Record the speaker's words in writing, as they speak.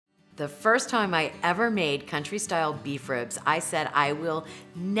The first time I ever made country style beef ribs, I said I will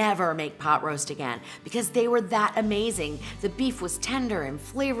never make pot roast again because they were that amazing. The beef was tender and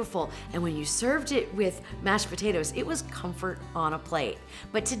flavorful, and when you served it with mashed potatoes, it was comfort on a plate.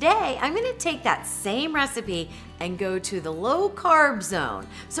 But today, I'm gonna take that same recipe and go to the low carb zone.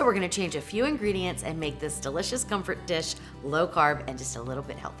 So we're gonna change a few ingredients and make this delicious comfort dish low carb and just a little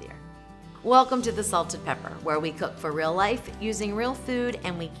bit healthier. Welcome to The Salted Pepper, where we cook for real life using real food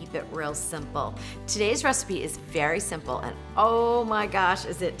and we keep it real simple. Today's recipe is very simple and oh my gosh,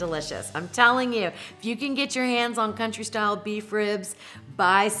 is it delicious. I'm telling you, if you can get your hands on country style beef ribs,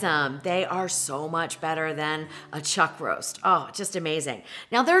 buy some. They are so much better than a chuck roast. Oh, just amazing.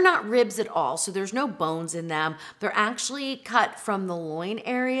 Now they're not ribs at all, so there's no bones in them. They're actually cut from the loin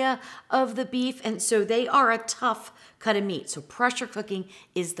area of the beef, and so they are a tough cut of meat. So pressure cooking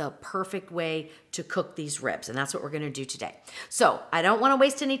is the perfect way to cook these ribs, and that's what we're gonna do today. So I don't wanna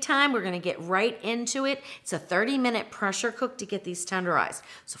waste any time. We're gonna get right into it. It's a 30-minute pressure cook to get these tenderized.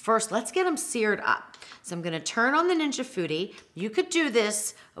 So first, let's get them seared up. So I'm gonna turn on the Ninja Foodi. You could do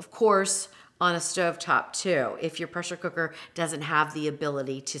this, of course, on a stovetop too, if your pressure cooker doesn't have the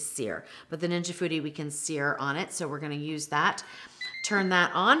ability to sear. But the Ninja Foodi, we can sear on it, so we're gonna use that. Turn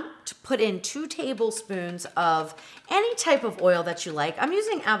that on to put in 2 tablespoons of any type of oil that you like. I'm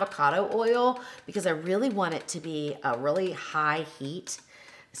using avocado oil because I really want it to be a really high heat.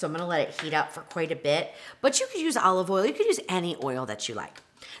 So I'm gonna let it heat up for quite a bit. But you could use olive oil, you could use any oil that you like.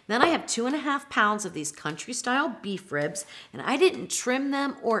 Then I have 2.5 pounds of these country style beef ribs, and I didn't trim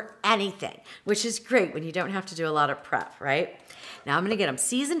them or anything, which is great when you don't have to do a lot of prep, right? Now I'm gonna get them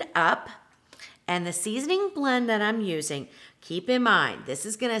seasoned up. And the seasoning blend that I'm using, keep in mind, this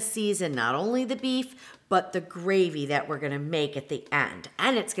is gonna season not only the beef, but the gravy that we're gonna make at the end.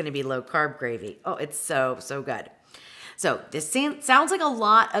 And it's gonna be low carb gravy. Oh, it's so, so good. So this sounds like a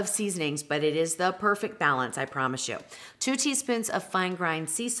lot of seasonings, but it is the perfect balance, I promise you. 2 teaspoons of fine grind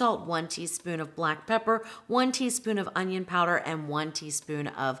sea salt, 1 teaspoon of black pepper, 1 teaspoon of onion powder, and 1 teaspoon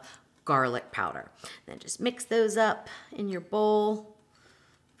of garlic powder. Then just mix those up in your bowl.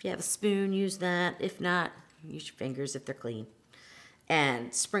 If you have a spoon, use that. If not, use your fingers if they're clean.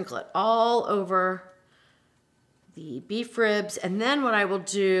 And sprinkle it all over the beef ribs. And then what I will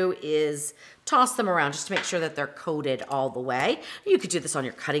do is toss them around just to make sure that they're coated all the way. You could do this on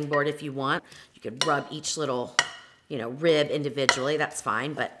your cutting board if you want. You could rub each little, rib individually. That's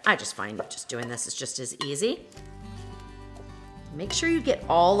fine, but I just find just doing this is just as easy. Make sure you get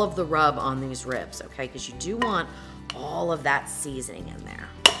all of the rub on these ribs, okay? Because you do want all of that seasoning in there.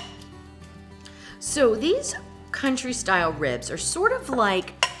 So these country style ribs are sort of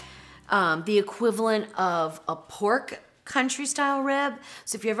like the equivalent of a pork country style rib.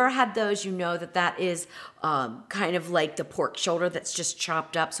 So if you ever had those, you know that that is kind of like the pork shoulder that's just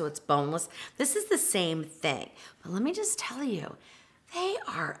chopped up so it's boneless. This is the same thing. But let me just tell you, they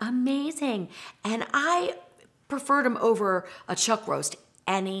are amazing. And I preferred them over a chuck roast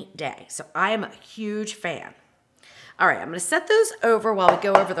any day. So I am a huge fan. All right, I'm gonna set those over while we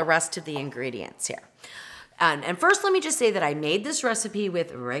go over the rest of the ingredients here. And first, let me just say that I made this recipe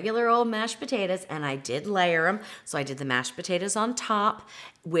with regular old mashed potatoes, and I did layer them. So I did the mashed potatoes on top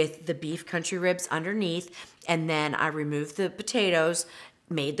with the beef country ribs underneath, and then I removed the potatoes,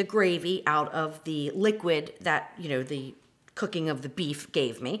 made the gravy out of the liquid that, the cooking of the beef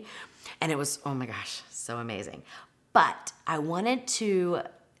gave me. And it was, oh my gosh, so amazing. But I wanted to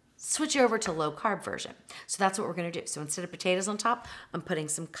switch over to low carb version. So that's what we're gonna do. So instead of potatoes on top, I'm putting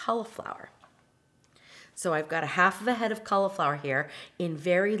some cauliflower. So I've got 1/2 of a head of cauliflower here in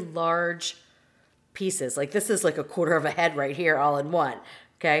very large pieces. Like this is like 1/4 of a head right here all in one,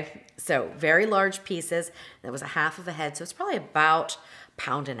 okay? So very large pieces. That was 1/2 of a head, so it's probably about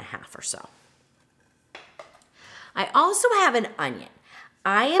 1.5 pounds or so. I also have an onion.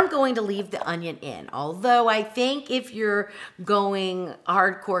 I am going to leave the onion in, although I think if you're going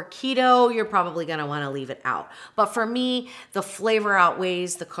hardcore keto, you're probably gonna wanna leave it out. But for me, the flavor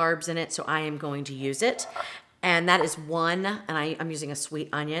outweighs the carbs in it, so I am going to use it. And that is 1, and I'm using a sweet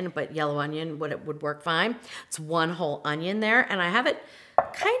onion, but yellow onion would work fine. It's 1 whole onion there, and I have it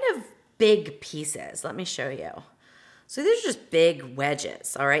kind of big pieces. Let me show you. So these are just big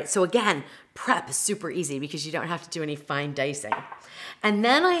wedges, all right? So again, prep is super easy because you don't have to do any fine dicing. And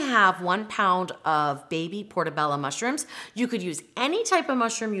then I have 1 pound of baby portobello mushrooms. You could use any type of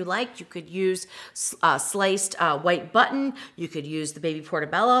mushroom you like. You could use sliced white button. You could use the baby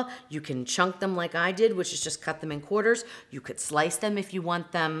portobello. You can chunk them like I did, which is just cut them in quarters. You could slice them if you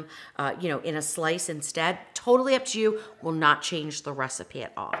want them, in a slice instead. Totally up to you. Will not change the recipe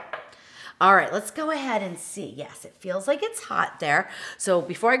at all. All right, let's go ahead and see. Yes, it feels like it's hot there. So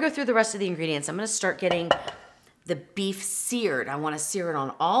before I go through the rest of the ingredients, I'm gonna start getting the beef seared. I wanna sear it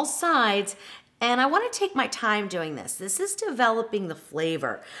on all sides, and I wanna take my time doing this. This is developing the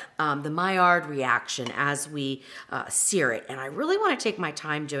flavor, the Maillard reaction as we sear it. And I really wanna take my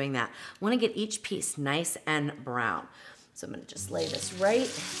time doing that. I wanna get each piece nice and brown. So I'm gonna just lay this right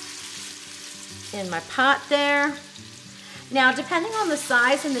in my pot there. Now, depending on the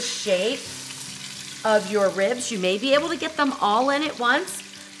size and the shape of your ribs, you may be able to get them all in at once.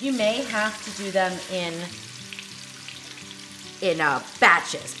 You may have to do them in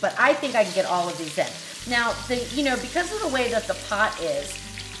batches, but I think I can get all of these in. Now, because of the way that the pot is,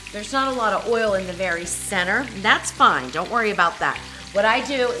 there's not a lot of oil in the very center. That's fine, don't worry about that. What I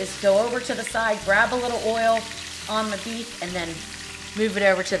do is go over to the side, grab a little oil on the beef, and then move it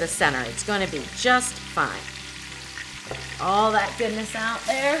over to the center. It's gonna be just fine. All that goodness out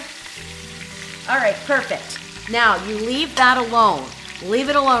there. All right, perfect. Now you leave that alone. Leave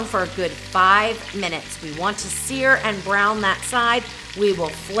it alone for a good 5 minutes. We want to sear and brown that side. We will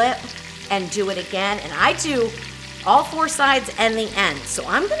flip and do it again. And I do all 4 sides and the end. So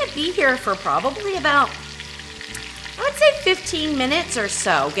I'm gonna be here for probably about, I would say 15 minutes or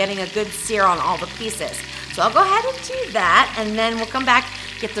so, getting a good sear on all the pieces. So I'll go ahead and do that, and then we'll come back,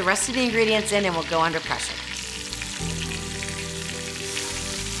 get the rest of the ingredients in, and we'll go under pressure.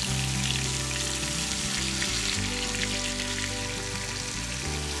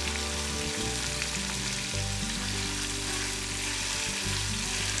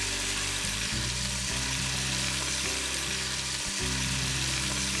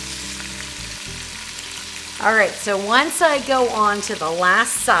 All right, so once I go on to the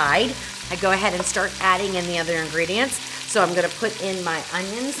last side, I go ahead and start adding in the other ingredients. So I'm gonna put in my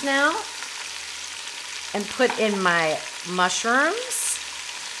onions now and put in my mushrooms.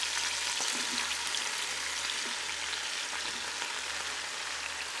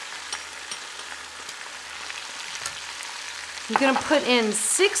 I'm gonna put in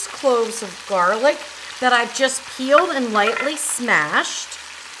 6 cloves of garlic that I've just peeled and lightly smashed.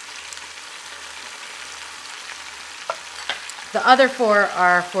 The other 4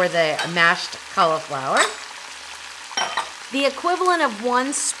 are for the mashed cauliflower. The equivalent of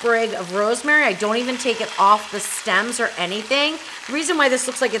 1 sprig of rosemary. I don't even take it off the stems or anything. The reason why this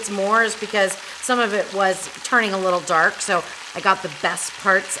looks like it's more is because some of it was turning a little dark, so I got the best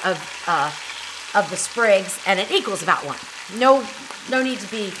parts of the sprigs, and it equals about 1. No need to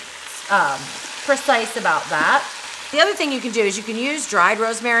be precise about that. The other thing you can do is you can use dried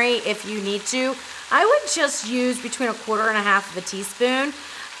rosemary if you need to. I would just use between 1/4 and 1/2 of a teaspoon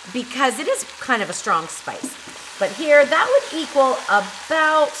because it is kind of a strong spice. But here, that would equal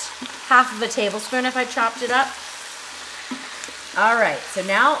about 1/2 of a tablespoon if I chopped it up. All right, so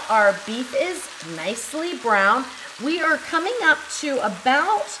now our beef is nicely brown. We are coming up to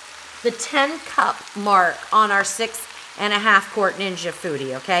about the 10-cup mark on our 6.5 quart Ninja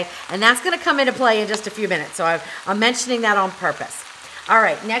Foodie, okay? And that's gonna come into play in just a few minutes, so I'm mentioning that on purpose. All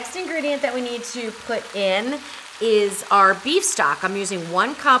right, next ingredient that we need to put in is our beef stock. I'm using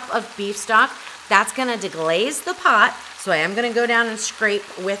 1 cup of beef stock. That's gonna deglaze the pot, so I am gonna go down and scrape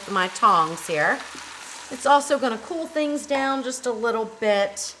with my tongs here. It's also gonna cool things down just a little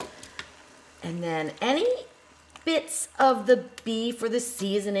bit. And then any bits of the beef or the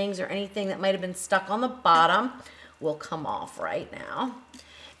seasonings or anything that might have been stuck on the bottom will come off right now.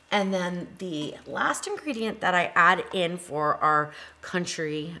 And then the last ingredient that I add in for our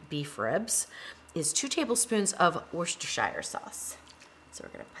country beef ribs is 2 tablespoons of Worcestershire sauce. So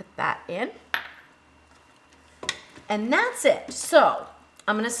we're gonna put that in. And that's it. So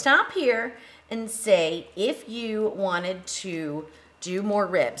I'm gonna stop here and say, if you wanted to do more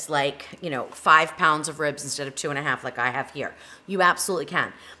ribs, like, 5 pounds of ribs instead of 2.5 like I have here, you absolutely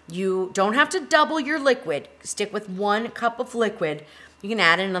can. You don't have to double your liquid. Stick with 1 cup of liquid. You can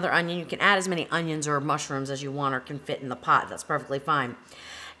add in another onion. You can add as many onions or mushrooms as you want or can fit in the pot. That's perfectly fine.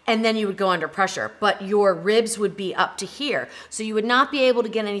 And then you would go under pressure, but your ribs would be up to here. So you would not be able to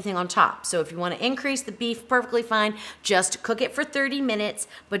get anything on top. So if you want to increase the beef, perfectly fine. Just cook it for 30 minutes,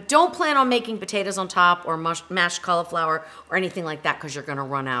 but don't plan on making potatoes on top or mashed cauliflower or anything like that because you're going to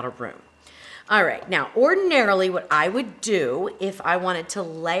run out of room. All right, now ordinarily what I would do if I wanted to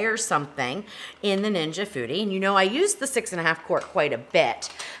layer something in the Ninja Foodie, and I use the 6.5 quart quite a bit,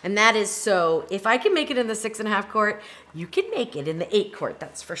 and that is so if I can make it in the 6.5 quart, you can make it in the 8 quart,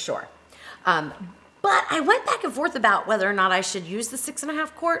 that's for sure. But I went back and forth about whether or not I should use the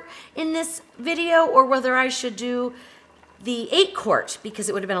 6.5 quart in this video or whether I should do the 8 quart because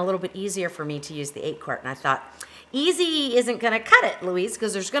it would have been a little bit easier for me to use the 8 quart, and I thought, Easy isn't gonna cut it, Louise,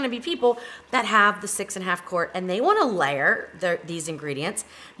 because there's gonna be people that have the 6.5 quart and they wanna layer these ingredients.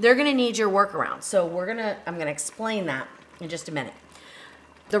 They're gonna need your workaround. So I'm gonna explain that in just a minute.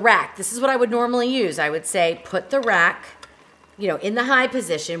 The rack, this is what I would normally use. I would say put the rack, in the high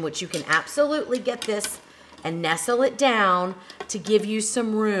position, which you can absolutely get this and nestle it down to give you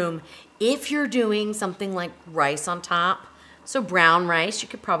some room. If you're doing something like rice on top, so brown rice, you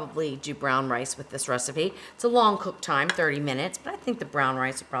could probably do brown rice with this recipe. It's a long cook time, 30 minutes, but I think the brown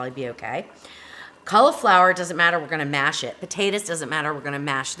rice would probably be okay. Cauliflower, doesn't matter, we're gonna mash it. Potatoes, doesn't matter, we're gonna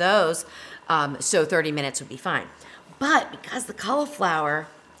mash those. So 30 minutes would be fine. But because the cauliflower,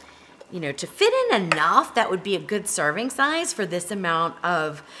 to fit in enough, that would be a good serving size for this amount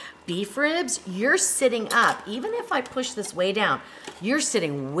of beef ribs, you're sitting up. Even if I push this way down, you're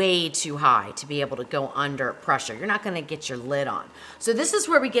sitting way too high to be able to go under pressure. You're not gonna get your lid on. So this is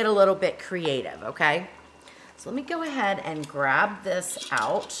where we get a little bit creative, okay? So let me go ahead and grab this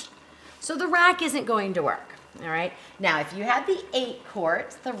out. So the rack isn't going to work, all right? Now, if you had the 8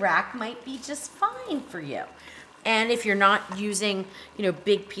 quart, the rack might be just fine for you. And if you're not using,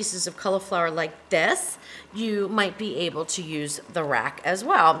 big pieces of cauliflower like this, you might be able to use the rack as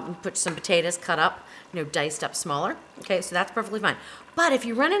well. Put some potatoes cut up, diced up smaller. Okay, so that's perfectly fine. But if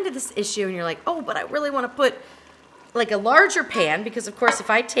you run into this issue and you're like, oh, but I really want to put like a larger pan, because of course,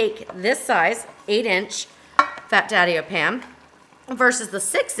 if I take this size, 8-inch Fat Daddy-O pan versus the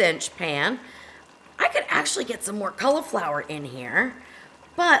 6-inch pan, I could actually get some more cauliflower in here,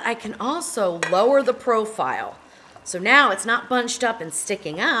 but I can also lower the profile. So now it's not bunched up and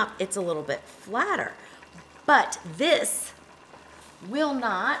sticking up, it's a little bit flatter. But this will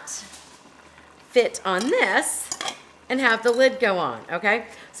not fit on this and have the lid go on, okay?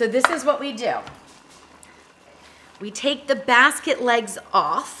 So this is what we do. We take the basket legs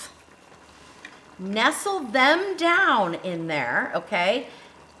off, nestle them down in there, okay?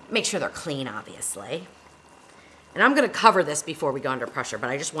 Make sure they're clean, obviously. And I'm gonna cover this before we go under pressure, but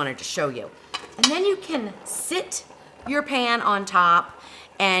I just wanted to show you. And then you can sit your pan on top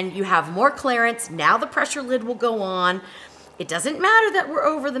and you have more clearance. Now the pressure lid will go on. It doesn't matter that we're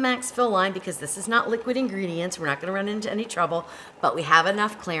over the max fill line because this is not liquid ingredients. We're not gonna run into any trouble, but we have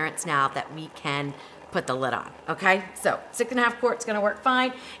enough clearance now that we can put the lid on, okay? So 6.5 quart's gonna work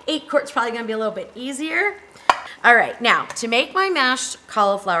fine. 8 quart's probably gonna be a little bit easier. All right, now to make my mashed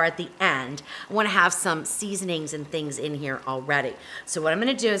cauliflower at the end, I wanna have some seasonings and things in here already. So what I'm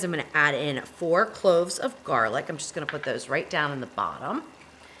gonna do is I'm gonna add in 4 cloves of garlic. I'm just gonna put those right down in the bottom.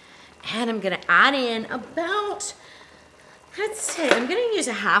 And I'm gonna add in about, let's say, I'm gonna use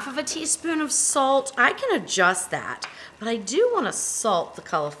 1/2 teaspoon of salt. I can adjust that, but I do wanna salt the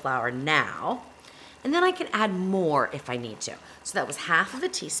cauliflower now. And then I can add more if I need to. So that was 1/2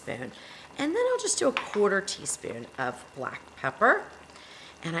 teaspoon. And then I'll just do 1/4 teaspoon of black pepper.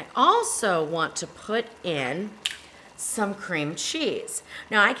 And I also want to put in some cream cheese.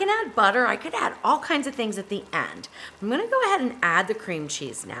 Now I can add butter, I could add all kinds of things at the end. I'm gonna go ahead and add the cream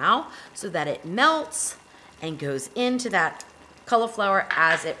cheese now so that it melts and goes into that cauliflower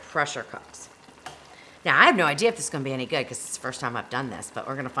as it pressure cooks. Now I have no idea if this is gonna be any good because it's the first time I've done this, but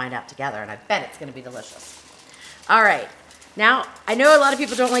we're gonna find out together and I bet it's gonna be delicious. All right. Now, I know a lot of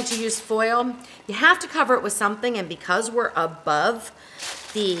people don't like to use foil. You have to cover it with something, and because we're above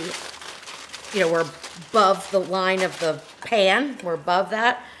the, we're above the line of the pan, we're above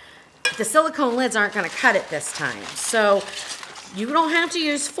that, the silicone lids aren't gonna cut it this time. So you don't have to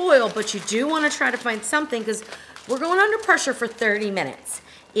use foil, but you do wanna try to find something because we're going under pressure for 30 minutes.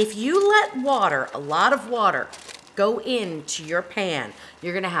 If you let water, a lot of water, go into your pan,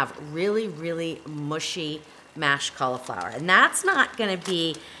 you're gonna have really, really mushy mashed cauliflower. And that's not gonna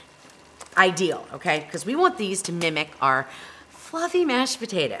be ideal, okay? Because we want these to mimic our fluffy mashed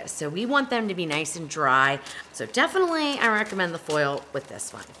potatoes. So we want them to be nice and dry. So definitely I recommend the foil with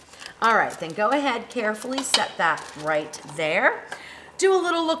this one. All right, then go ahead, carefully set that right there. Do a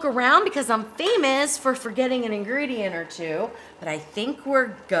little look around because I'm famous for forgetting an ingredient or two, but I think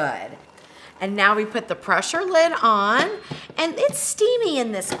we're good. And now we put the pressure lid on, and it's steamy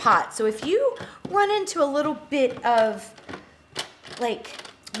in this pot. So if you run into a little bit of like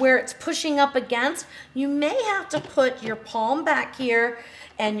where it's pushing up against, you may have to put your palm back here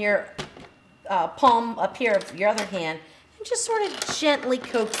and your palm up here of your other hand and just sort of gently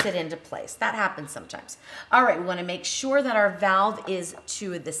coax it into place. That happens sometimes. All right, we wanna make sure that our valve is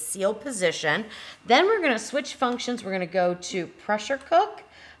to the seal position. Then we're gonna switch functions. We're gonna go to pressure cook.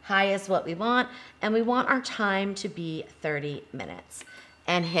 High is what we want, and we want our time to be 30 minutes.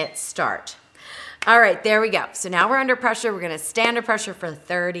 And hit start. All right, there we go. So now we're under pressure. We're gonna stay under pressure for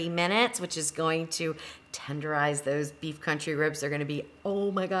 30 minutes, which is going to tenderize those beef country ribs. They're gonna be,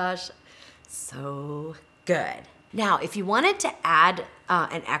 oh my gosh, so good. Now, if you wanted to add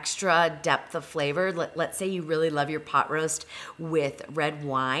an extra depth of flavor, let's say you really love your pot roast with red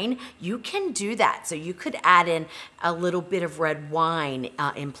wine, you can do that. So you could add in a little bit of red wine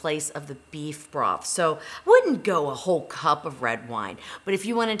in place of the beef broth. So I wouldn't go a whole cup of red wine, but if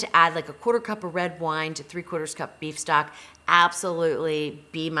you wanted to add like a 1/4 cup of red wine to 3/4 cup beef stock, absolutely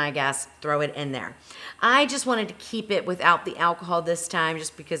be my guest, throw it in there. I just wanted to keep it without the alcohol this time,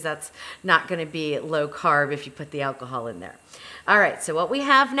 just because that's not gonna be low carb if you put the alcohol in there. All right, so what we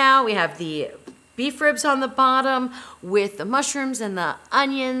have now, we have the beef ribs on the bottom with the mushrooms and the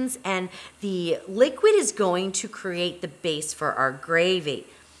onions, and the liquid is going to create the base for our gravy.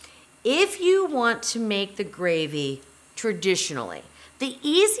 If you want to make the gravy traditionally, the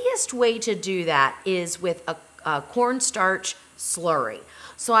easiest way to do that is with a cornstarch slurry.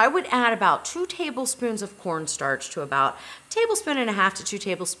 So I would add about 2 tablespoons of cornstarch to about 1.5 tablespoons to 2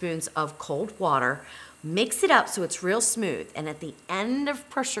 tablespoons of cold water. Mix it up so it's real smooth. And at the end of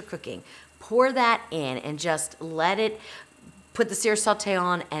pressure cooking, pour that in and just let it, put the sear saute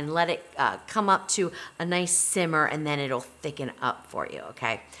on and let it come up to a nice simmer, and then it'll thicken up for you,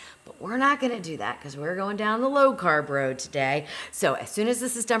 okay? But we're not gonna do that because we're going down the low carb road today. So as soon as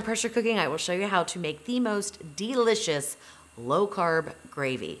this is done pressure cooking, I will show you how to make the most delicious low carb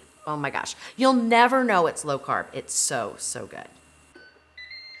gravy. Oh my gosh, you'll never know it's low carb. It's so, so good.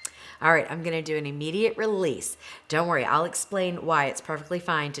 All right, I'm gonna do an immediate release. Don't worry, I'll explain why it's perfectly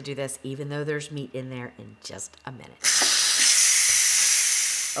fine to do this even though there's meat in there in just a minute.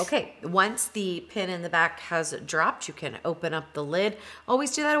 Okay, once the pin in the back has dropped, you can open up the lid.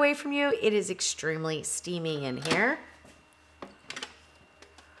 Always do that away from you. It is extremely steamy in here.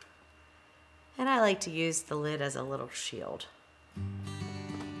 And I like to use the lid as a little shield.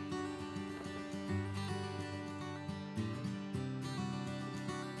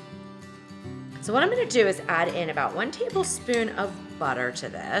 So what I'm gonna do is add in about 1 tablespoon of butter to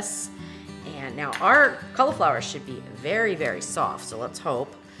this. And now our cauliflower should be very, very soft, so let's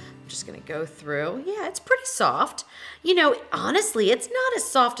hope. I'm just gonna go through. Yeah, it's pretty soft. You know, honestly, it's not as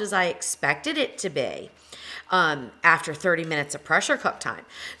soft as I expected it to be after 30 minutes of pressure cook time.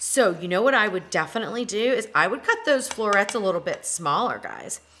 So you know what I would definitely do is I would cut those florets a little bit smaller,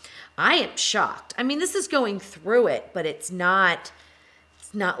 guys. I am shocked. I mean, this is going through it, but it's not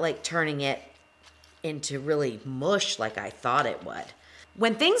like turning it into really mush like I thought it would.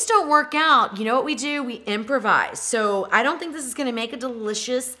 When things don't work out, you know what we do? We improvise. So I don't think this is gonna make a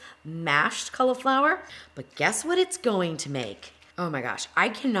delicious mashed cauliflower, but guess what it's going to make? Oh my gosh, I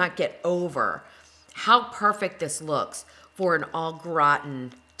cannot get over how perfect this looks for an au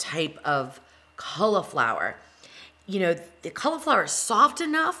gratin type of cauliflower. You know, the cauliflower is soft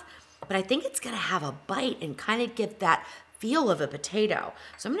enough, but I think it's gonna have a bite and kind of get that feel of a potato.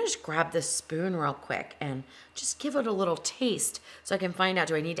 So I'm gonna just grab this spoon real quick and just give it a little taste so I can find out,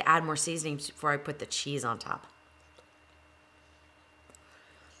 do I need to add more seasonings before I put the cheese on top?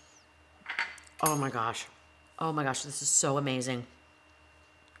 Oh my gosh. Oh my gosh, this is so amazing.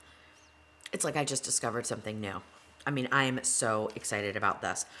 It's like I just discovered something new. I mean, I am so excited about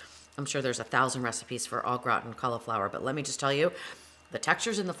this. I'm sure there's 1,000 recipes for au gratin cauliflower, but let me just tell you, the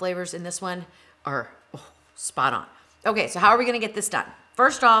textures and the flavors in this one are spot on. Okay, so how are we gonna get this done?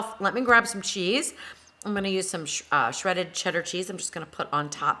 First off, let me grab some cheese. I'm gonna use some shredded cheddar cheese. I'm just gonna put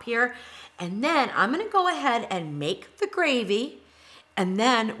on top here. And then I'm gonna go ahead and make the gravy. And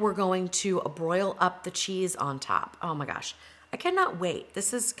then we're going to broil up the cheese on top. Oh my gosh, I cannot wait.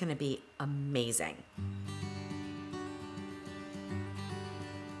 This is gonna be amazing.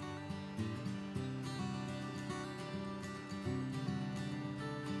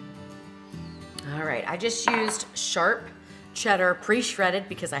 All right, I just used sharp cheddar pre-shredded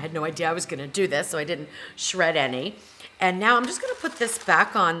because I had no idea I was gonna do this, so I didn't shred any. And now I'm just gonna put this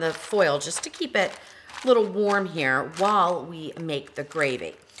back on the foil just to keep it a little warm here while we make the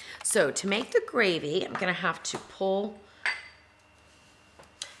gravy. So to make the gravy, I'm gonna have to pull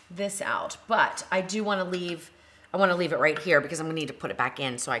this out, but I do wanna leave it right here because I'm gonna need to put it back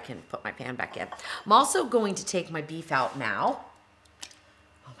in so I can put my pan back in. I'm also going to take my beef out now.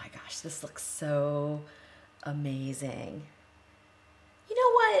 Oh my gosh, this looks so amazing. You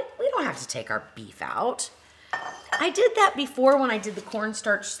know what? We don't have to take our beef out. I did that before when I did the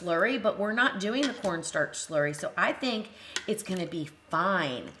cornstarch slurry, but we're not doing the cornstarch slurry, so I think it's gonna be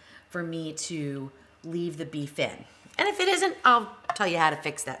fine for me to leave the beef in. And if it isn't, I'll tell you how to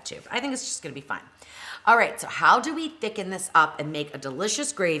fix that too. But I think it's just gonna be fine. All right, so how do we thicken this up and make a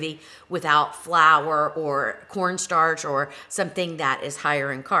delicious gravy without flour or cornstarch or something that is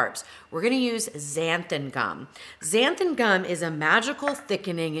higher in carbs? We're gonna use xanthan gum. Xanthan gum is a magical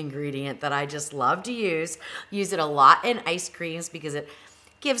thickening ingredient that I just love to use. Use it a lot in ice creams because it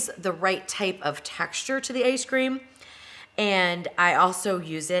gives the right type of texture to the ice cream. And I also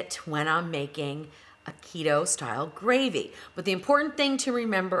use it when I'm making a keto style gravy. But the important thing to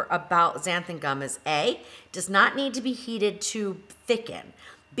remember about xanthan gum is A, it does not need to be heated to thicken.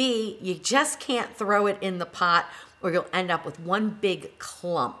 B, you just can't throw it in the pot or you'll end up with one big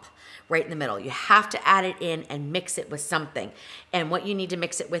clump right in the middle. You have to add it in and mix it with something. And what you need to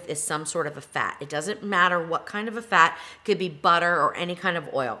mix it with is some sort of a fat. It doesn't matter what kind of a fat, it could be butter or any kind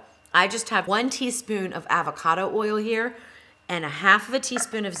of oil. I just have 1 teaspoon of avocado oil here and 1/2 of a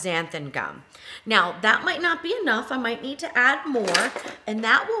teaspoon of xanthan gum. Now, that might not be enough. I might need to add more, and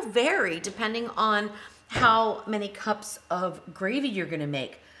that will vary depending on how many cups of gravy you're gonna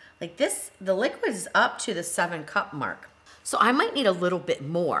make. Like this, the liquid is up to the 7-cup mark. So I might need a little bit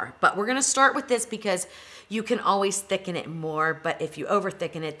more, but we're gonna start with this because you can always thicken it more, but if you over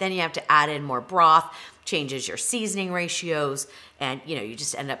thicken it, then you have to add in more broth, changes your seasoning ratios, and you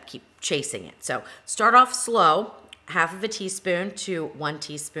just end up keep chasing it. So start off slow, 1/2 of a teaspoon to 1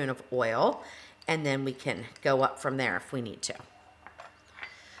 teaspoon of oil, and then we can go up from there if we need to.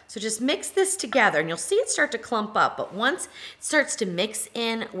 So just mix this together and you'll see it start to clump up, but once it starts to mix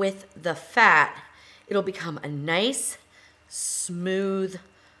in with the fat, it'll become a nice, smooth,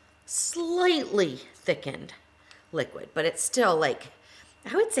 slightly thickened liquid, but it's still like,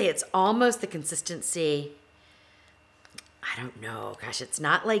 I would say it's almost the consistency, I don't know, gosh, it's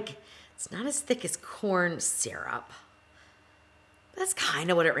not as thick as corn syrup. That's kind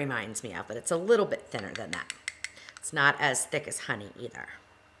of what it reminds me of, but it's a little bit thinner than that. It's not as thick as honey either.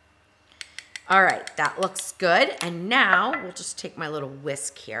 All right, that looks good. And now we'll just take my little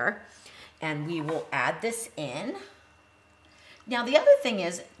whisk here and we will add this in. Now the other thing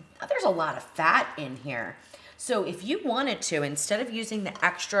is, there's a lot of fat in here. So if you wanted to, instead of using the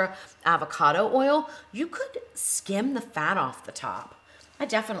extra avocado oil, you could skim the fat off the top. I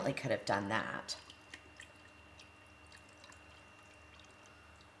definitely could have done that.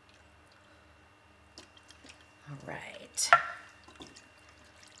 All right.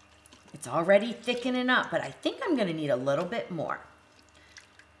 It's already thickening up, but I think I'm gonna need a little bit more.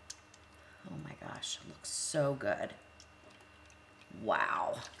 Oh my gosh, it looks so good.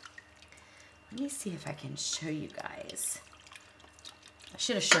 Wow. Let me see if I can show you guys. I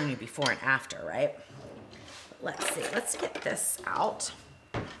should have shown you before and after, right? Let's see, let's get this out.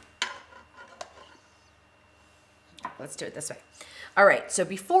 Let's do it this way. All right, so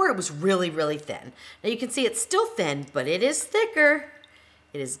before it was really, really thin. Now you can see it's still thin, but it is thicker.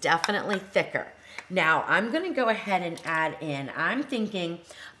 It is definitely thicker. Now I'm gonna go ahead and add in, I'm thinking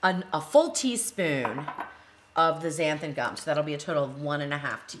a full teaspoon of the xanthan gum. So that'll be a total of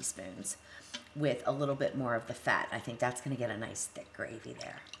 1.5 teaspoons with a little bit more of the fat. I think that's gonna get a nice thick gravy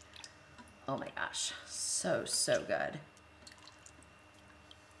there. Oh my gosh, so, so good.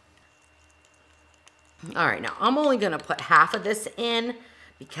 All right, now I'm only gonna put 1/2 of this in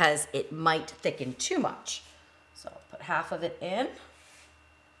because it might thicken too much. So I'll put 1/2 of it in.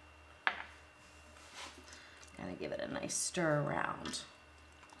 Gonna give it a nice stir around.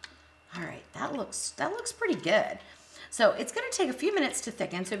 All right, that looks pretty good. So it's gonna take a few minutes to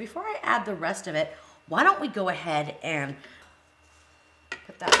thicken. So before I add the rest of it, why don't we go ahead and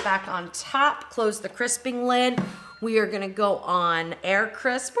put that back on top, close the crisping lid. We are gonna go on air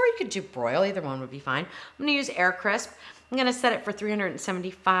crisp, or you could do broil, either one would be fine. I'm gonna use air crisp. I'm gonna set it for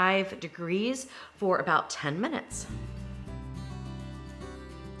 375 degrees for about 10 minutes.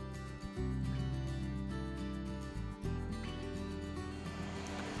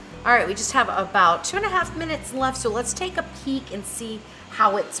 All right, we just have about 2.5 minutes left, so let's take a peek and see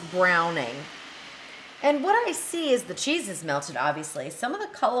how it's browning. And what I see is the cheese is melted, obviously. Some of the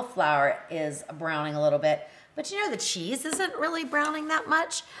cauliflower is browning a little bit, but the cheese isn't really browning that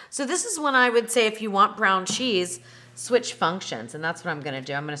much. So this is when I would say if you want brown cheese, switch functions, and that's what I'm gonna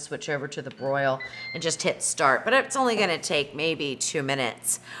do. I'm gonna switch over to the broil and just hit start, but it's only gonna take maybe 2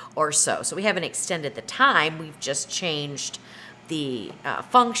 minutes or so. So we haven't extended the time, we've just changed the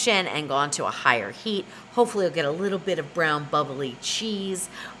function and gone to a higher heat. Hopefully you'll get a little bit of brown bubbly cheese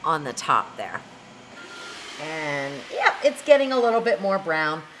on the top there. And yeah, it's getting a little bit more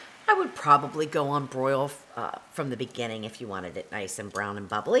brown. I would probably go on broil from the beginning if you wanted it nice and brown and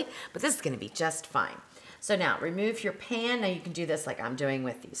bubbly, but this is gonna be just fine. So now remove your pan. Now you can do this like I'm doing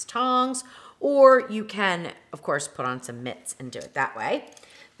with these tongs, or you can, of course, put on some mitts and do it that way.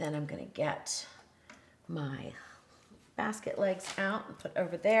 Then I'm gonna get my basket legs out and put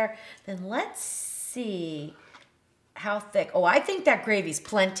over there. Then let's see how thick. Oh, I think that gravy's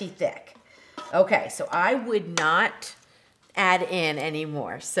plenty thick. Okay, so I would not add in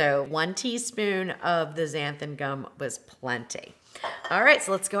anymore. So 1 teaspoon of the xanthan gum was plenty. All right,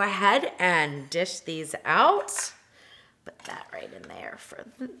 so let's go ahead and dish these out. Put that right in there for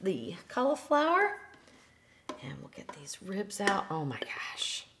the cauliflower. And we'll get these ribs out. Oh my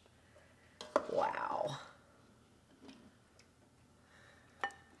gosh. Wow.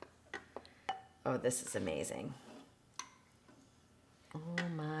 Oh, this is amazing. Oh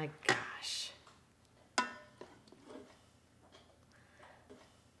my gosh. Wow.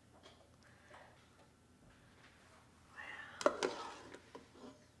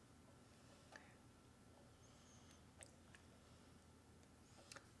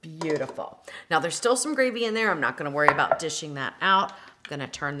 Beautiful. Now there's still some gravy in there. I'm not going to worry about dishing that out. I'm going to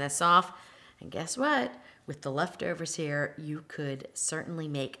turn this off. And guess what? With the leftovers here, you could certainly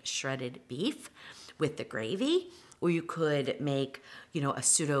make shredded beef with the gravy, or you could make, you know, a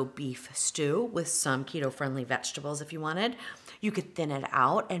pseudo beef stew with some keto-friendly vegetables if you wanted. You could thin it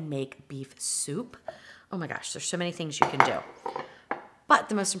out and make beef soup. Oh my gosh, there's so many things you can do. But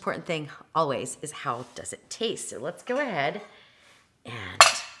the most important thing always is how does it taste? So let's go ahead and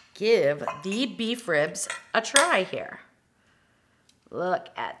give the beef ribs a try here. Look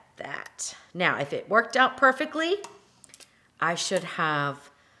at that. Now, if it worked out perfectly, I should be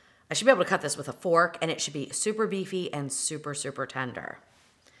able to cut this with a fork, and it should be super beefy and super, super tender.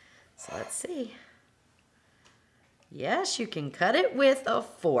 So let's see. Yes, you can cut it with a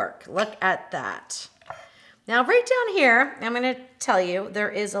fork. Look at that. Now, right down here, I'm going to tell you, there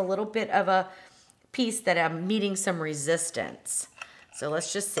is a little bit of a piece that I'm meeting some resistance. So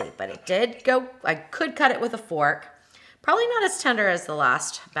let's just see. But it did go, I could cut it with a fork. Probably not as tender as the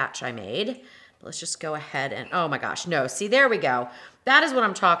last batch I made. But let's just go ahead and, oh my gosh, no. See, there we go. That is what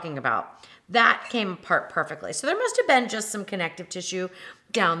I'm talking about. That came apart perfectly. So there must have been just some connective tissue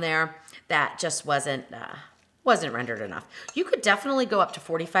down there that just wasn't rendered enough. You could definitely go up to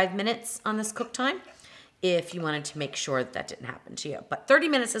 45 minutes on this cook time if you wanted to make sure that didn't happen to you. But 30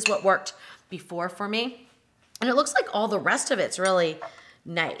 minutes is what worked before for me. And it looks like all the rest of it's really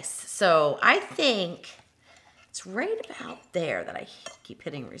nice. So I think it's right about there that I keep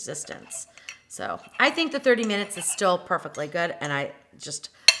hitting resistance. So I think the 30 minutes is still perfectly good, and I just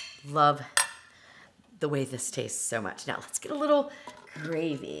love the way this tastes so much. Now let's get a little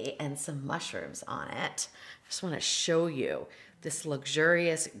gravy and some mushrooms on it. I just want to show you this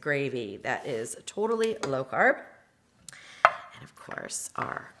luxurious gravy that is totally low carb. And of course,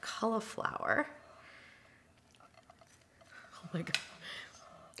 our cauliflower. Oh my God.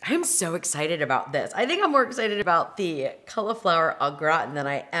 I'm so excited about this. I think I'm more excited about the cauliflower au gratin than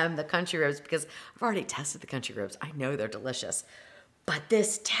I am the country ribs, because I've already tested the country ribs. I know they're delicious. But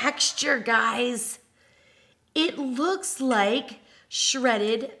this texture, guys, it looks like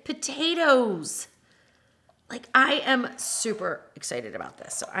shredded potatoes. Like, I am super excited about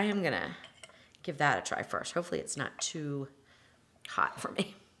this. So I am gonna give that a try first. Hopefully it's not too hot for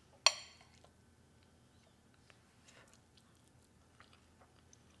me.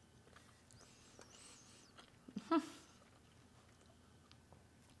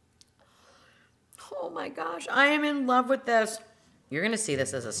 Oh my gosh, I am in love with this. You're gonna see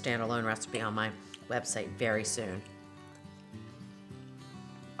this as a standalone recipe on my website very soon.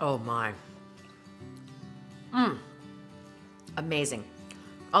 Oh my. Amazing.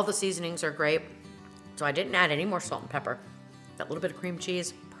 All the seasonings are great. So I didn't add any more salt and pepper. That little bit of cream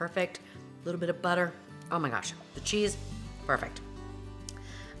cheese, perfect. A little bit of butter. Oh my gosh, the cheese, perfect.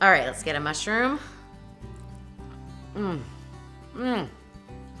 All right, let's get a mushroom.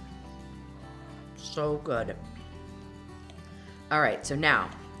 So good. All right, so now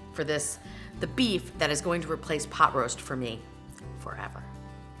for this, the beef that is going to replace pot roast for me forever.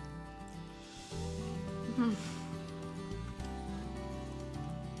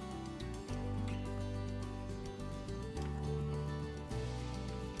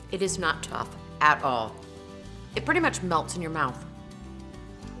 It is not tough at all. It pretty much melts in your mouth.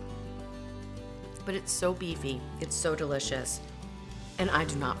 But it's so beefy, it's so delicious. And I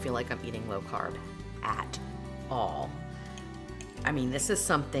do not feel like I'm eating low carb at all. I mean, this is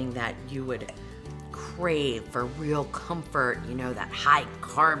something that you would crave for real comfort, you know, that high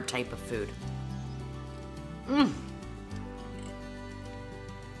carb type of food.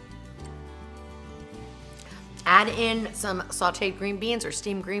 Add in some sauteed green beans or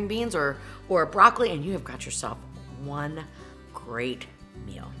steamed green beans or broccoli, and you have got yourself one great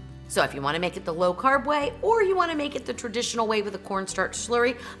meal. So if you want to make it the low carb way or you want to make it the traditional way with a cornstarch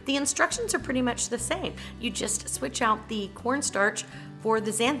slurry, the instructions are pretty much the same. You just switch out the cornstarch for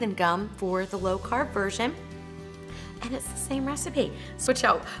the xanthan gum for the low carb version, and it's the same recipe. Switch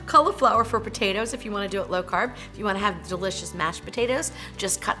out cauliflower for potatoes if you want to do it low carb. If you want to have delicious mashed potatoes,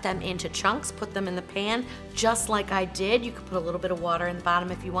 just cut them into chunks, put them in the pan just like I did. You could put a little bit of water in the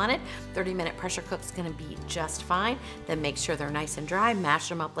bottom if you wanted. 30-minute pressure cook's gonna be just fine. Then make sure they're nice and dry, mash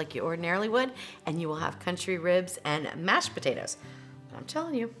them up like you ordinarily would, and you will have country ribs and mashed potatoes. But I'm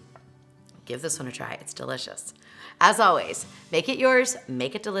telling you, give this one a try, it's delicious. As always, make it yours,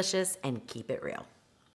 make it delicious, and keep it real.